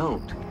I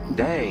don't?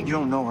 Dang. You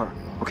don't know her,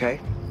 okay?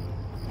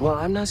 Well,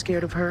 I'm not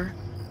scared of her.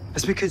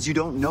 That's because you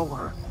don't know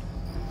her.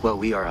 Well,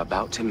 we are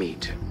about to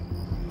meet.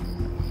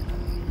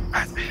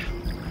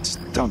 Just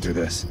don't do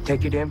this.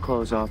 Take your damn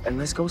clothes off and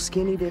let's go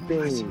skinny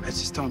dipping. I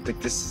just don't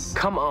think this.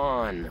 Come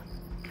on.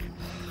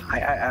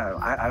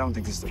 I don't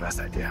think this is the best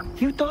idea.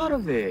 You thought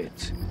of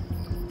it.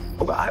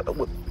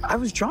 Oh, I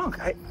was drunk.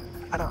 I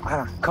don't.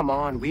 Come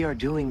on, we are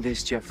doing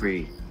this,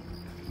 Jeffrey.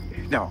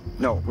 No,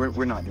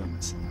 we're not doing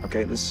this.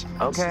 Okay,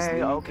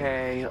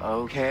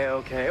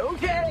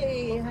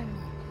 Okay.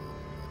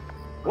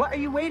 What are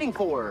you waiting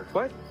for?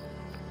 What?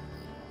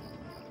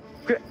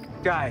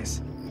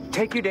 Guys,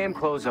 take your damn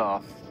clothes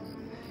off.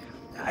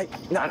 I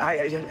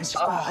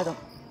don't.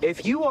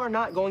 If you are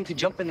not going to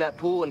jump in that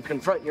pool and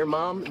confront your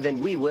mom, then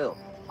we will.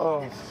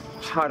 Oh,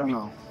 I don't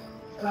know.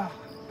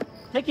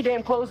 Take your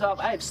damn clothes off.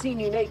 I have seen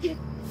you naked.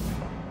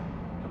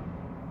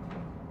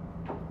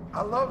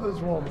 I love this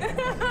woman.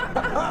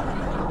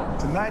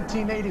 It's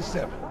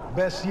 1987,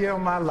 best year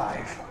of my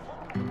life.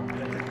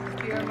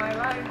 Best year of my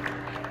life.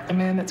 The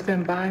man that's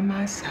been by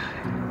my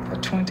side for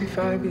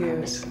 25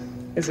 years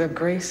is a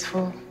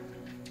graceful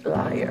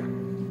liar.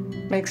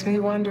 Makes me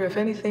wonder if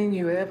anything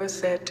you ever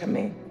said to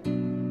me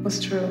was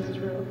true.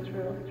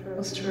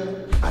 Was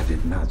true. I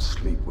did not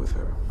sleep with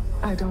her.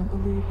 I don't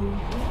believe you.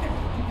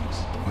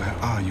 Where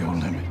are your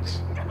limits?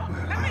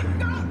 Where are your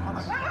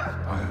limits?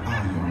 Where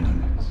are your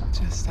limits?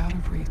 Just out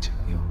of reach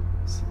of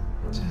yours.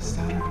 Just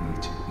out of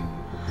reach of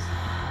yours.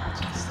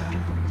 Just out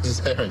of reach. Miss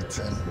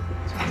Harrington.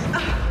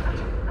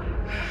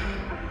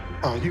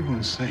 Are you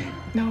insane?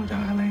 No,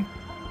 darling.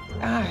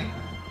 I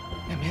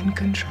am in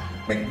control.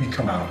 Make me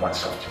come out of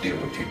myself to deal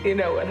with you. You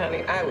know what,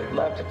 honey? I would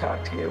love to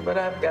talk to you, but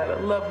I've got a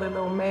lovely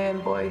little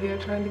man boy here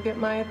trying to get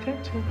my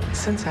attention.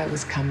 Since I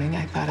was coming,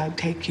 I thought I'd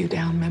take you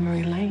down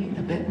memory lane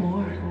a bit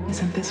more.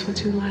 Isn't this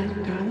what you like,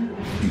 darling?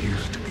 You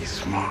used to be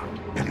smart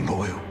and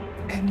loyal.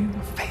 And you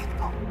were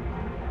faithful.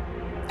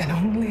 And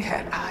only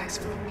had eyes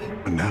for me.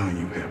 But now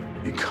you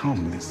have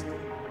become this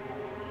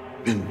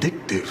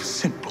vindictive,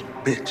 simple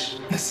bitch.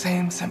 The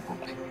same simple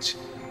bitch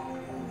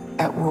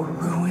that will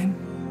ruin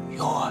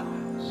your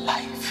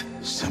life.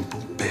 Simple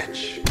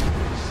bitch.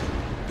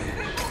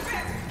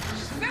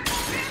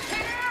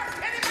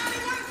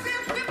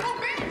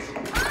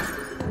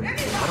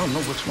 don't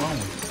know what's wrong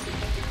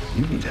with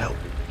you. You need help.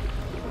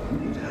 You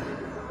need help.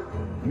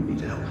 You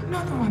need help. I'm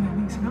not the one that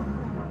needs help.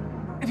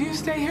 If you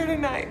stay here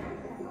tonight,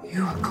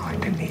 you are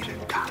going to need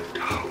a doctor.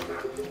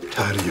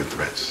 Tired of your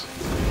threats.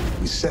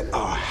 You set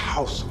our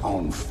house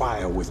on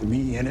fire with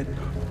me in it,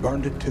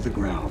 burned it to the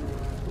ground.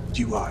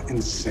 You are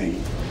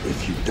insane.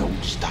 If you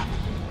don't stop,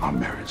 our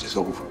marriage is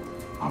over.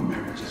 Our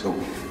marriage is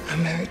over. Our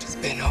marriage has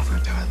been over,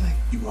 darling.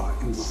 You are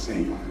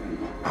insane.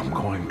 I'm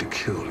going to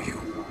kill you.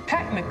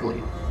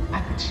 Technically,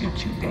 I could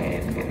shoot you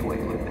dead and get away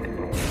with it.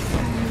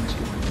 I hate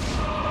you.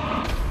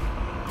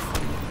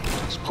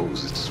 I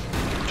suppose it's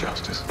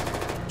justice.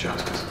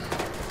 Justice.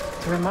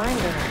 It's a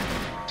reminder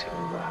to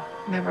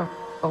never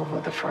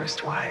over the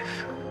first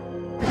wife.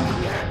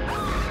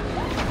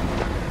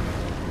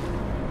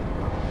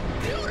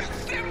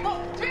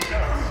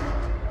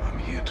 I'm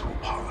here to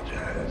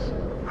apologize.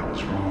 I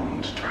was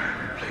wrong to try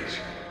and replace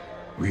you.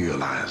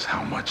 Realize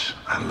how much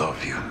I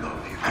love you.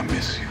 I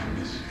miss you.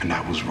 And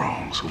I was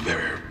wrong, so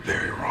very,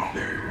 very wrong.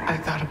 Very wrong. I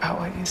thought about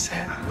what you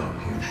said. I love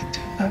you. I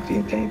do love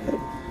you, David.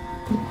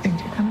 You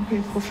think you're gonna be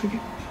able to forgive me?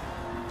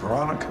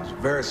 Veronica's a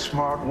very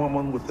smart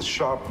woman with a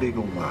sharp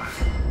legal mind.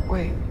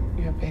 Wait,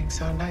 you're being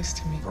so nice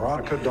to me.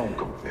 Veronica, don't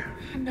go there.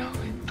 I know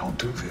it. Don't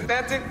do this.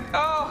 That's it.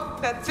 Oh,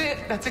 that's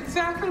it. That's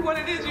exactly what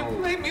it is. You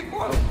played me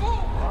for a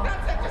fool.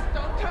 That's it. Just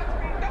don't touch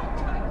me. Don't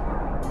touch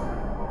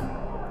me.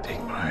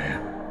 Take my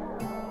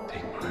hand.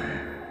 Take my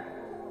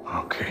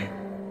hand. Okay.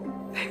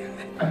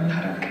 I'm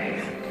not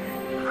okay.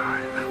 All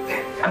right.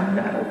 I'm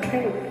not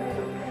okay.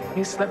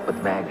 You slept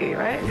with Maggie,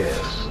 right?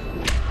 Yes.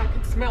 I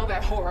can smell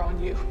that whore on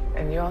you.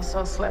 And you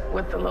also slept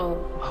with the little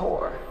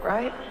whore,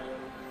 right?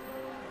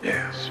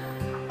 Yes.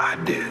 I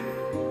did.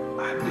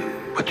 I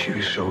did. But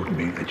you showed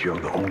me that you're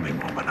the only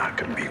woman I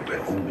can be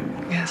with. Only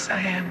woman. Yes,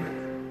 I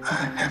am.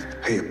 I have to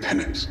pay a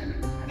penance.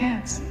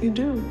 Yes, you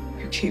do.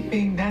 You keep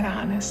being that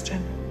honest,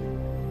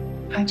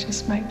 and I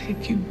just might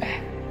take you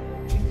back.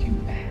 Take you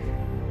back.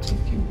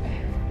 Take you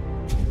back.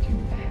 Take you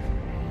back.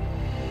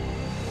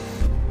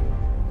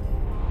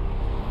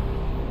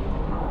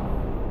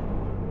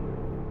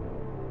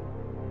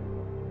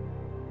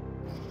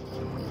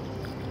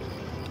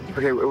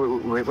 Okay,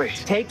 wait.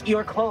 Take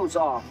your clothes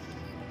off.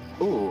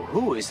 Ooh,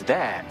 who is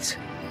that?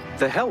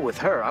 The hell with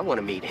her. I want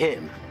to meet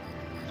him.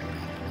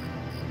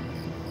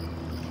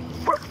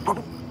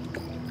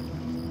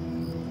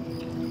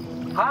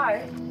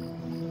 Hi.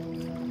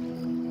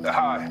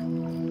 Hi.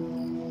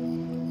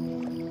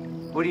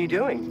 What are you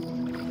doing?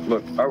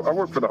 Look, I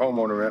work for the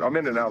homeowner, man. I'm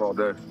in and out all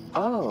day.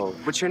 Oh,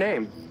 what's your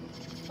name?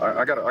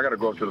 I gotta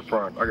go up to the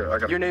front. I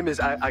gotta. Your name is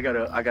I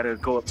gotta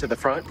go up to the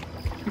front.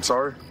 I'm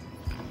sorry.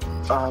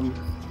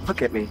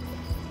 Look at me.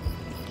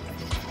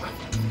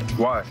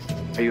 Why?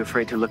 Are you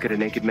afraid to look at a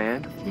naked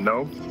man?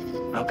 No.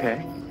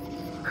 Okay.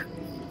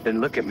 Then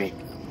look at me.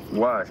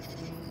 Why?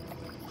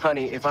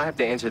 Honey, if I have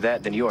to answer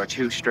that, then you are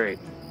too straight.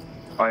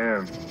 I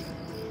am.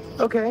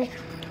 Okay.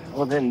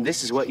 Well, then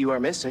this is what you are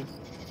missing.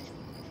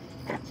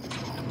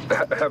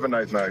 Have a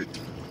nice night.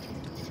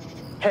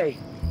 Hey,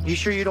 you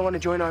sure you don't want to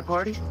join our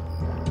party?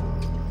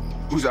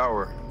 Who's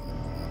our?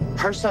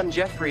 Her son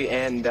Jeffrey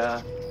and,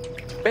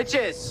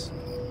 bitches!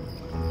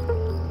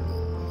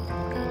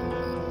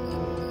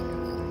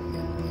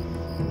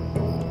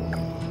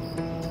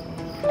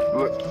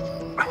 Look,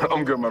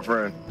 I'm good, my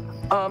friend.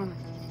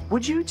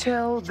 Would you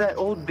tell that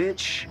old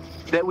bitch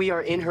that we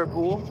are in her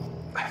pool?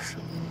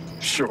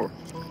 Sure.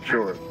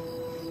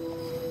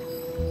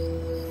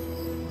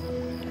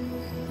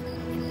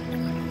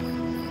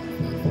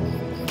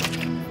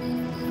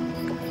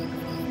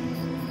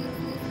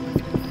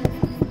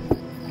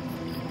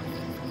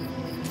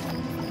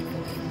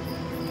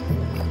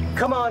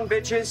 Come on,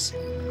 bitches.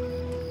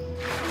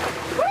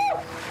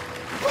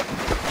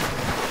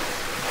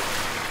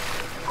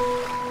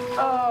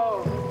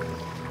 Oh,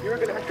 you're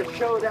gonna have to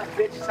show that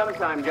bitch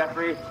sometime,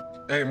 Jeffrey.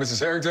 Hey, Mrs.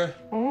 Harrington?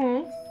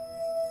 Mm-hmm.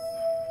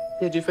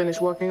 Did you finish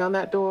working on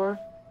that door?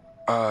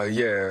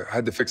 Yeah, I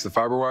had to fix the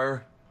fiber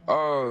wire.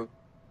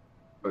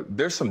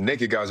 There's some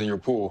naked guys in your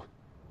pool.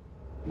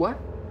 What?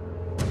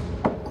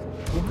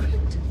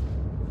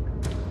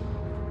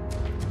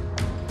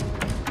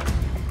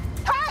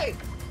 Hey!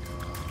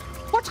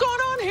 What's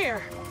going on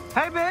here?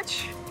 Hey,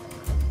 bitch.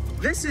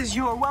 This is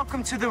your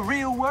welcome to the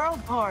real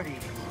world party.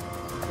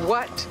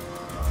 What?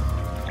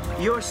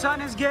 Your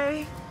son is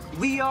gay.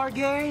 We are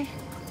gay.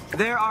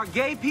 There are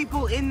gay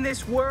people in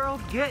this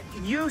world. Get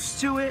used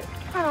to it.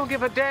 I don't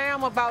give a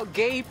damn about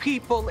gay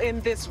people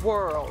in this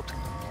world.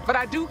 But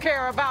I do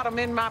care about them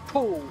in my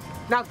pool.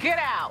 Now get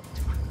out.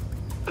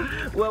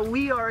 Well,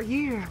 we are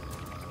here.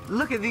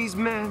 Look at these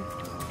men.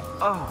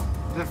 Oh,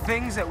 the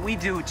things that we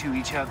do to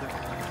each other.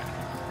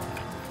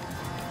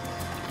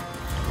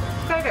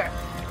 Stay there.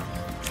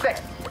 Stay.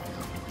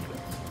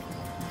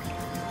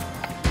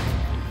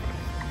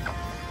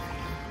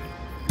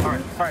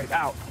 All right,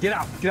 out. Get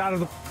out of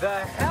the...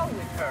 The hell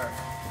with her.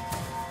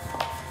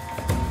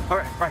 All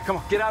right, come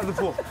on, get out of the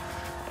pool.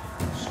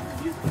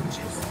 You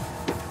bitches.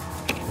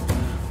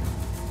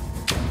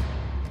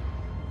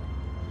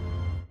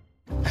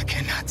 I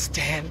cannot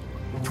stand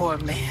for a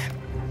man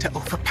to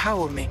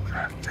overpower me.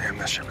 God damn,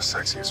 that shit was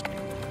sexy as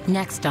fuck.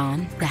 Next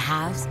on The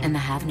Haves and the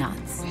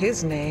Have-Nots.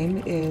 His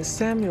name is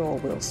Samuel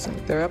Wilson.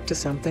 They're up to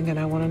something, and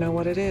I want to know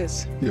what it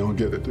is. You don't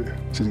get it, do you?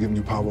 She's giving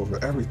you power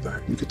over everything.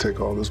 You could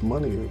take all this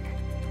money and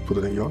put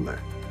it in your name.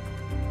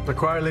 The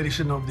quiet lady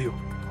should no deal.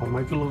 I'll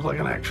make it look like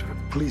an accident.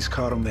 Police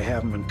caught him. They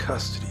have him in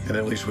custody. And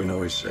at least we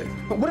know he's safe.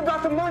 But what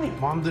about the money?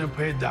 Mom didn't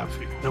pay that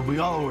fee. Then we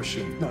all owe her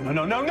shit.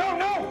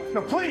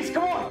 No, please,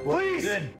 come on, please.